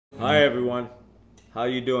Hi everyone, how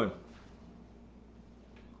you doing?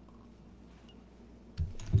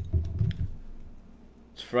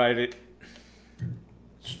 It's Friday.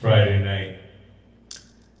 It's Friday night.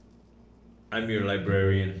 I'm your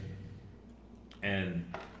librarian, and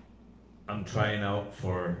I'm trying out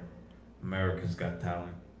for America's Got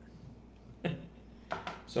Talent.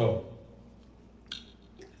 So,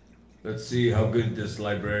 let's see how good this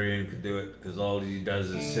librarian could do it, because all he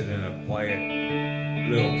does is sit in a quiet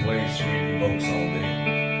little place reading books all day.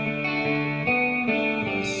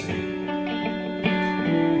 Let's see.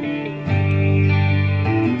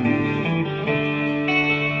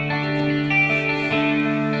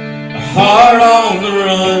 A heart on the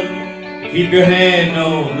run, keep your hand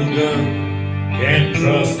on the gun, can't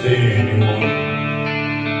trust anyone.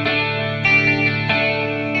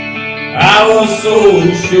 I was so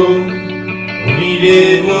sure, all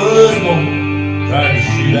needed was more, tried to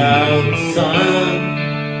shoot out the sun.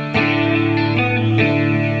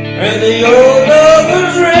 And the old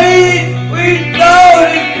lover's rain, we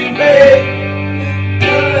thought it could make a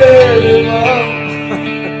little more.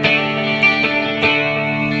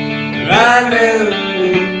 And I never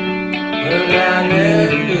knew, but I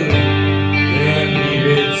never knew that I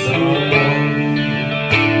needed someone.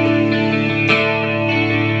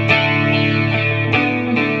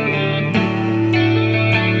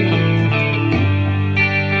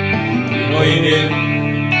 You did.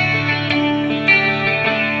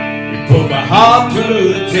 You put my heart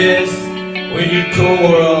through the test when you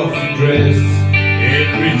tore off your dress. It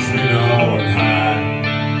reached me on high.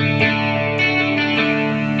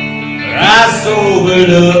 But I sobered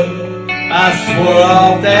up. I swore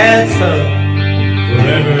off that stuff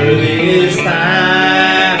forever this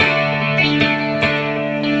time.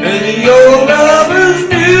 And the old lovers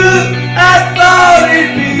knew I thought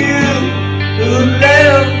it'd be you who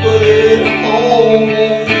left it home.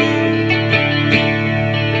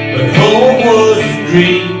 But home was a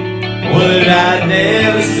dream, one that I'd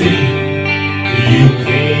never seen till you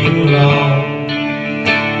came along.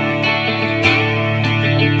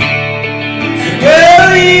 So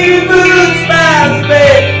girl, you boots by the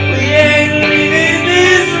bed, we ain't leaving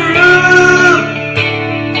this room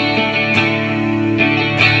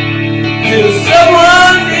till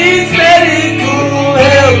someone needs medical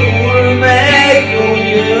help.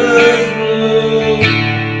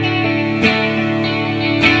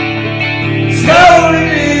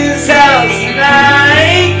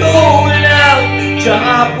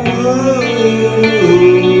 Chop wood,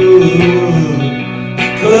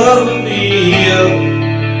 cover me up,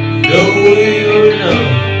 no way or none,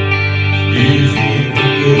 use me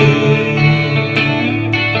for good.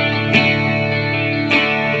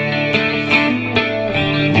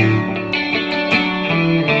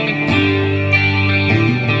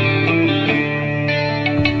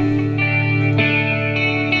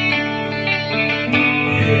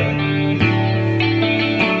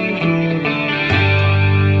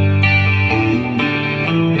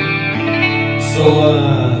 So,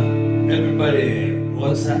 everybody,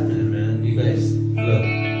 what's happening, man? You guys, look.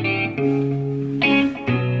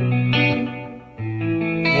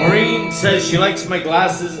 Maureen says she likes my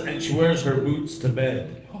glasses and she wears her boots to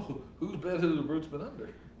bed. Oh, whose bed has the boots been under?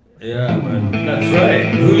 Yeah, but that's right.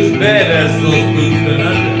 Whose bed has those boots been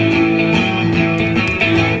under?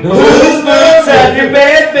 Whose boots have your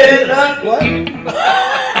bed been under? What?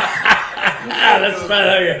 Let's try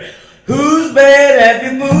that again. Whose bed have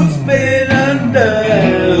your boots been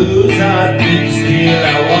under? Whose heart beats still, I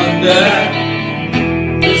wonder.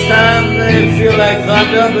 This time they feel like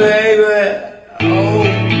thunder, baby. Oh,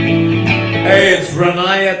 hey, it's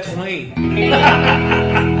Renaya Twain.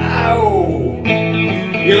 Oh,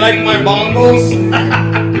 you like my bongos?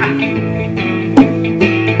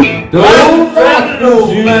 Don't try to know,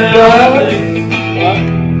 man. What?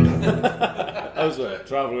 I was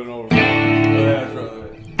traveling over. Oh, yeah, traveling.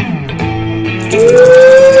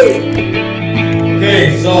 Okay,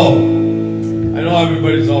 so I know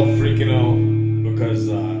everybody's all freaking out because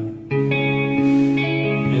you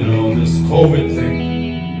know, this COVID thing.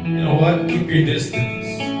 You know what? Keep your distance.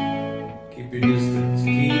 Keep your distance.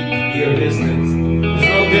 Keep your distance. It's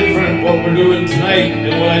no different what we're doing tonight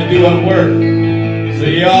than what I do at work. So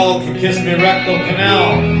y'all can kiss me rectal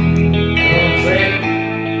canal. You know what I'm saying?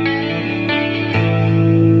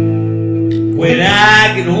 When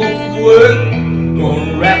I get home from work,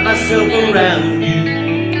 gonna wrap myself around you.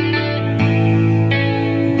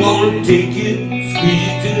 Gonna take you, squeeze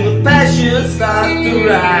you till the passion starts to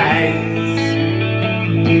rise.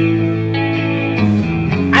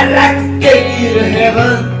 I'd like to take you to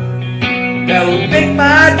heaven, that would make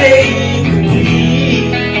my day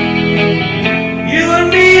complete. You and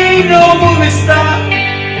me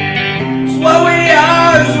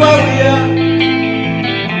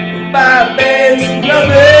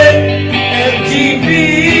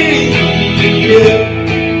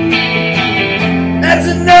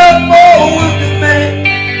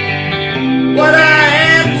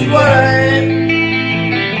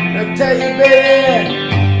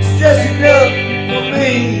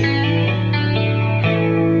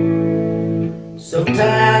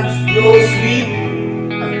Sometimes you're asleep,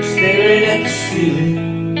 I'm staring at the ceiling.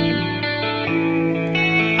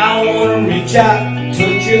 I wanna reach out and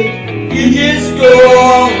touch you, you just go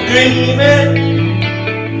on dreaming.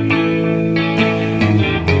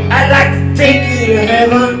 I'd like to take you to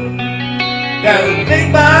heaven, that would make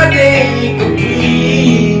my day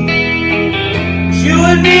complete. You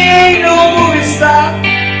and me ain't no movie star,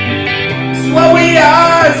 it's what we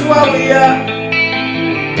are, it's what we are.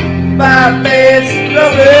 My best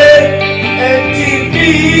loving MTV,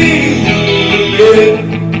 yeah.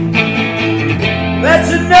 That's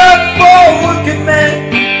enough for a working man.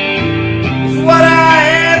 It's what I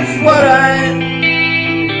am, it's what I am.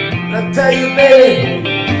 And I tell you, baby,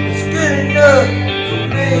 it's good enough for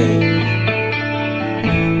me.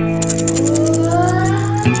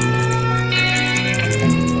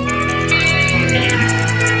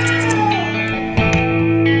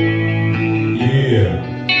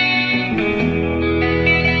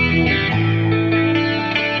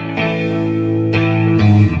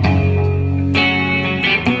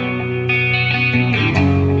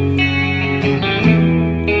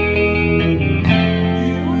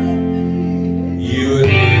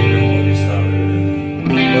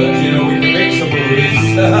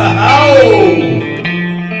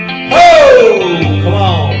 Come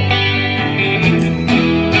on.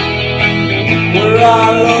 We're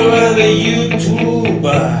all over the YouTube.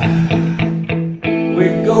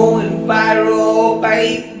 We're going viral,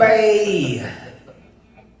 baby.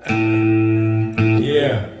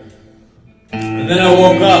 Yeah. And then I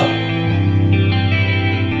woke up.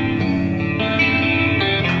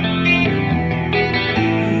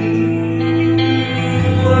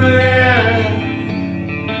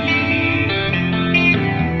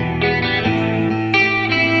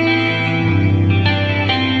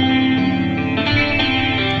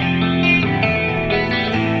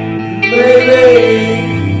 Baby,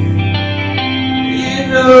 you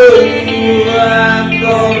know I'm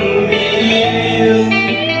gonna leave.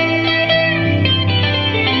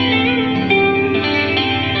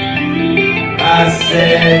 I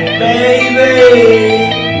said, baby,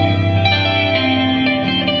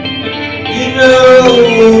 you know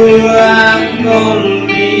I'm gonna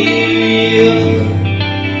leave.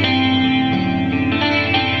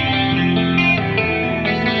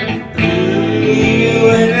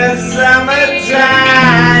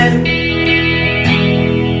 Summertime,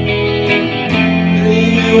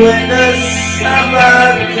 when the summer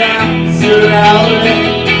comes around.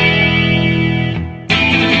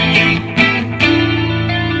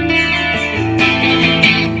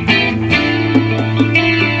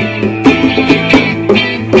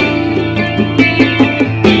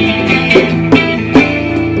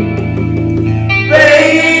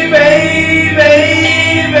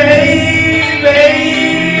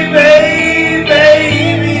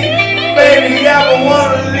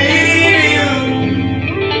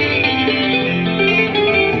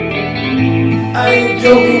 I ain't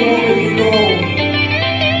joking, woman,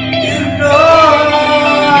 you know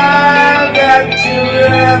I've got to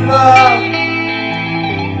remember.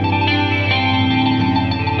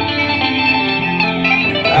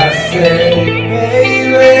 I said,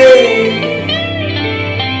 baby,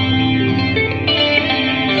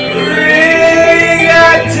 I really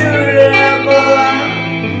got to remember.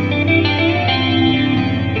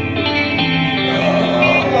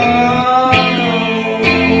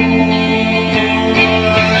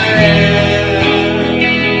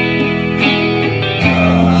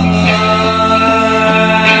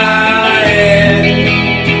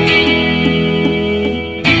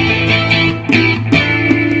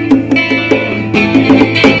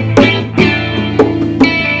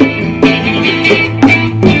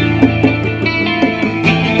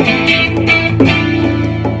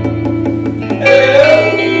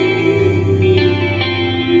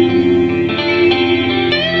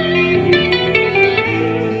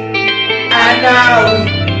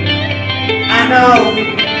 I know.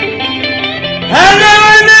 I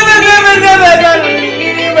never gonna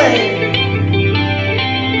leave you, baby.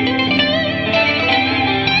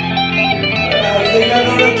 But I think I'm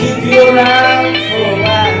gonna keep you around for a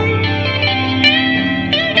while.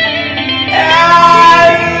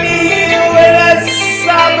 I'll leave you when the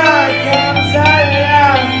summer comes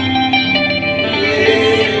around.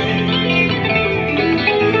 Yeah.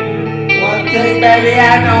 One thing, baby, I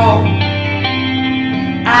know.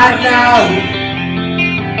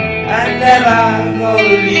 I'm never gonna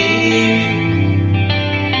leave.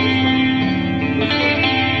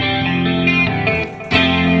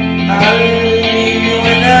 I'll leave you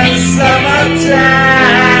in the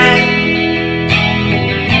summertime.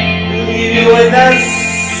 Leave you in the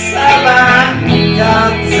summer.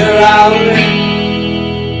 shots are out.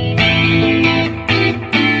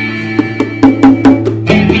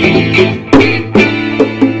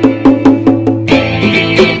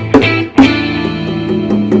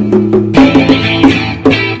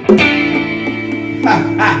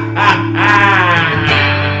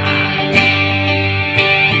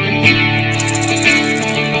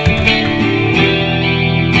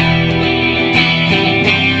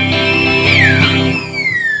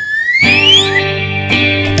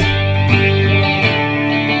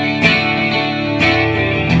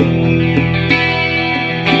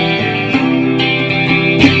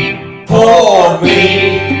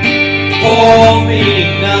 Pour me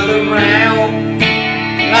another round.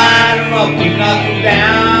 Line 'em up and knock 'em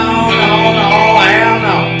down. Oh no, hell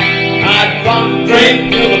no. I'd run drink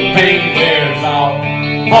till the pain wears off.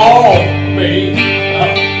 Pour me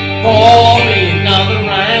another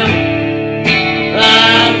round.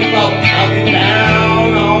 Line 'em up, knock 'em down.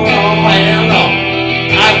 Oh no, hell no.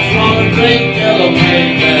 I'd run drink till the pain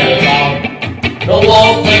wears off. Don't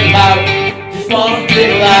wanna think about it, just wanna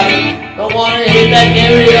feel about it. Don't wanna hit that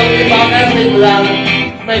karaoke bar and think about it.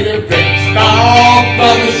 Make the drink strong,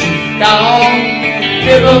 but the shoes gone.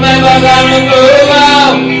 If I'm ever gonna move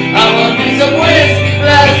out, I'm gonna need some whiskey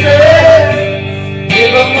glasses.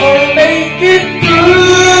 If I'm gonna make it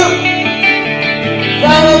through,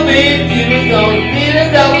 follow me till we're gonna need a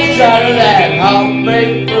double shot of that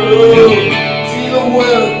heartbreak brew. See the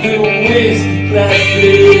world through whiskey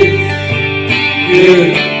glasses.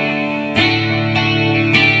 Yeah.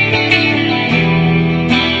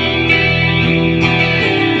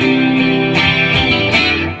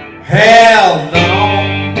 Hell no,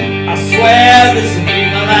 I swear this will be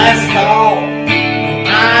my last call.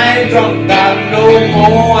 I ain't drunk about no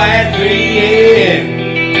more at 3 a.m.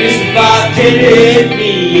 This bartender hit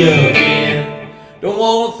me again. Don't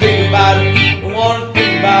wanna think about it, don't wanna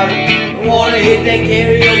think about it. Don't wanna hit that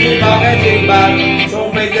karaoke bar and think about it. So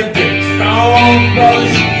make the drink strong, brother,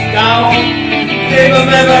 she's gone. If I'm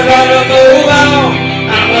ever gonna move on,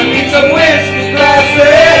 I'm gonna need some whiskey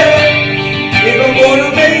glasses. If I'm gonna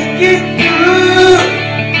make it through,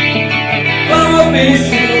 follow me,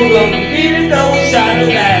 see the world, need a double shot of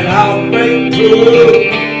that heartbreak brew.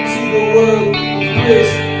 See the world with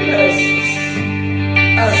whiskey glasses.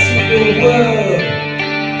 I see the world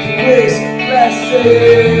with whiskey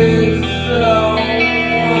glasses. Oh,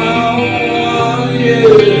 yeah.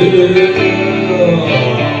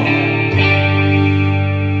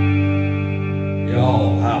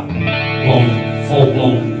 Y'all have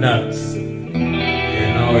full-blown nuts.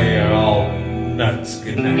 Oh, you're all nuts.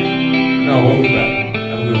 Good night. No, we'll be back.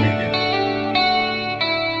 Have a good weekend.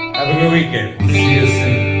 Have a good weekend. See you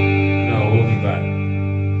soon.